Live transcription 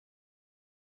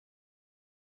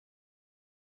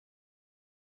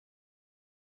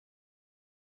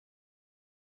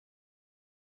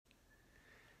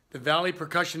The Valley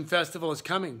Percussion Festival is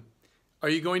coming. Are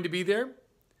you going to be there?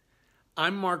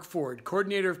 I'm Mark Ford,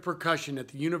 coordinator of percussion at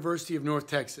the University of North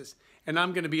Texas, and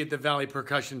I'm going to be at the Valley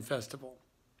Percussion Festival.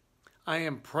 I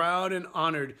am proud and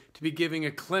honored to be giving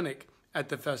a clinic at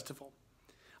the festival.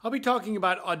 I'll be talking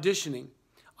about auditioning,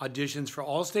 auditions for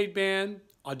all-state band,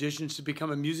 auditions to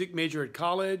become a music major at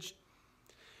college.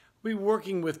 We'll be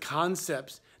working with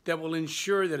concepts that will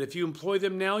ensure that if you employ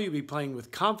them now, you'll be playing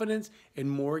with confidence and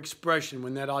more expression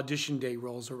when that audition day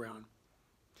rolls around.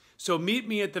 So meet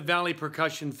me at the Valley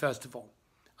Percussion Festival.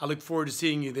 I look forward to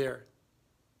seeing you there.